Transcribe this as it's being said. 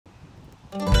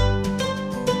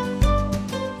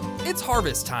It's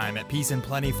harvest time at Peace and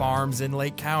Plenty Farms in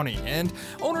Lake County, and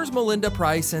owners Melinda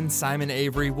Price and Simon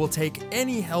Avery will take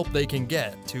any help they can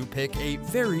get to pick a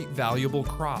very valuable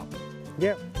crop.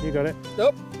 Yep, you got it.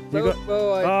 Nope.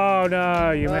 Oh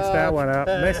no, you messed that one up.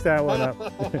 Messed that one up.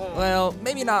 Well,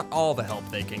 maybe not all the help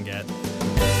they can get.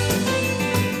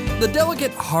 The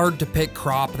delicate, hard-to-pick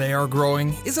crop they are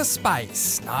growing is a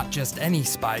spice. Not just any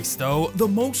spice, though. The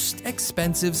most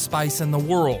expensive spice in the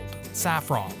world,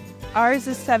 saffron. Ours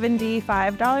is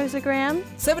 $75 a gram.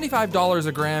 $75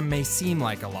 a gram may seem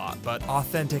like a lot, but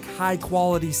authentic,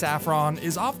 high-quality saffron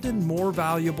is often more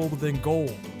valuable than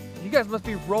gold. You guys must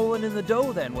be rolling in the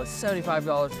dough then with $75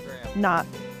 a gram.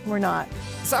 We're not.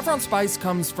 Saffron spice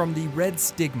comes from the red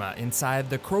stigma inside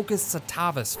the Crocus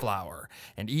sativus flower,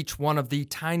 and each one of the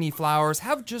tiny flowers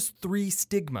have just 3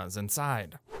 stigmas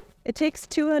inside. It takes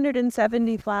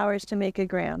 270 flowers to make a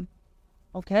gram.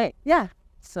 Okay. Yeah.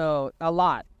 So, a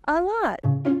lot. A lot.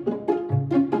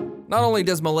 Not only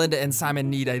does Melinda and Simon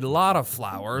need a lot of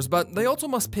flowers, but they also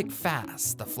must pick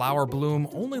fast. The flower bloom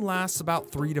only lasts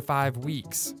about 3 to 5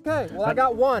 weeks. Okay, well I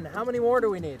got one. How many more do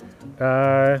we need?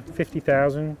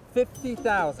 50,000.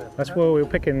 50,000. That's what we were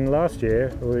picking last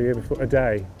year, or the year before, a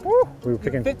day. Woo! We were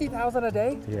picking 50,000 a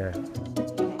day? Yeah.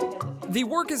 The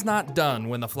work is not done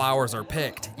when the flowers are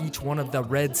picked. Each one of the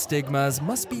red stigmas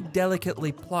must be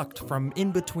delicately plucked from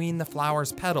in between the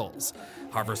flower's petals.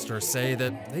 Harvesters say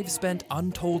that they've spent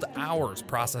untold hours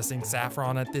processing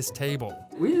saffron at this table.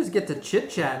 We just get to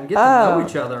chit-chat and get to know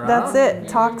each other, That's it.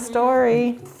 Talk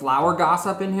story. Flower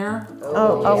gossip in here?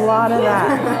 Oh, a lot of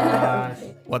that.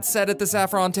 What's said at the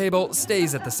saffron table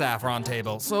stays at the saffron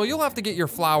table, so you'll have to get your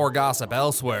flower gossip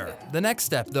elsewhere. The next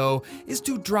step, though, is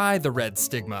to dry the red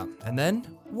stigma and then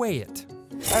weigh it.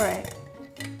 All right.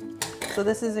 So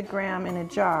this is a gram in a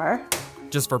jar.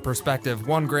 Just for perspective,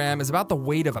 1 gram is about the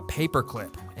weight of a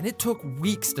paperclip, and it took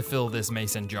weeks to fill this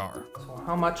mason jar. So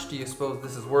how much do you suppose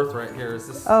this is worth right here? Is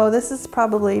this? Oh, this is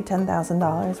probably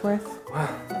 $10,000 worth.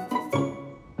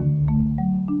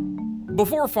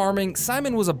 Before farming,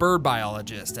 Simon was a bird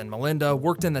biologist and Melinda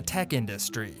worked in the tech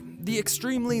industry. The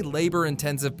extremely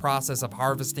labor-intensive process of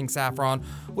harvesting saffron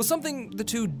was something the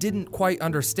two didn't quite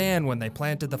understand when they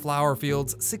planted the flower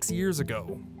fields 6 years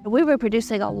ago. We were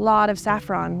producing a lot of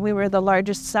saffron. We were the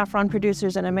largest saffron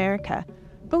producers in America,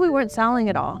 but we weren't selling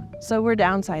it all, so we're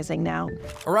downsizing now.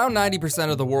 Around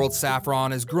 90% of the world's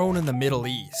saffron is grown in the Middle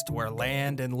East, where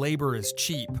land and labor is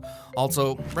cheap.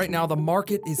 Also, right now the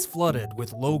market is flooded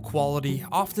with low-quality,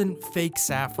 often fake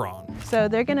saffron. So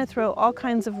they're gonna throw all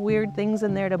kinds of weird things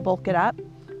in there to bulk it up.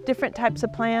 Different types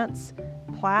of plants,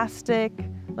 plastic,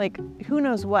 like who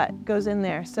knows what goes in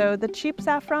there. So the cheap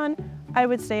saffron, I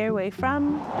would stay away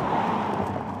from.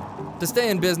 To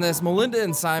stay in business, Melinda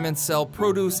and Simon sell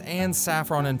produce and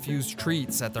saffron-infused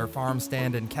treats at their farm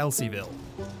stand in Kelseyville.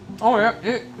 Oh yeah,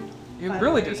 it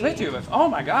really just hit you. Oh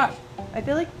my gosh. I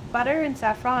feel like butter and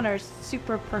saffron are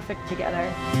super perfect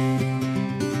together.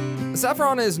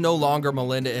 Saffron is no longer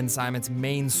Melinda and Simon's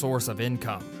main source of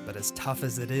income, but as tough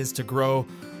as it is to grow,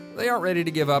 they aren't ready to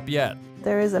give up yet.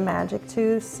 There is a magic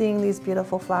to seeing these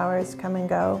beautiful flowers come and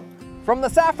go. From the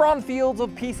saffron fields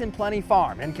of Peace and Plenty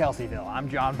Farm in Kelseyville, I'm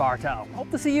John Bartell.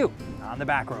 Hope to see you on the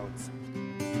Backroads.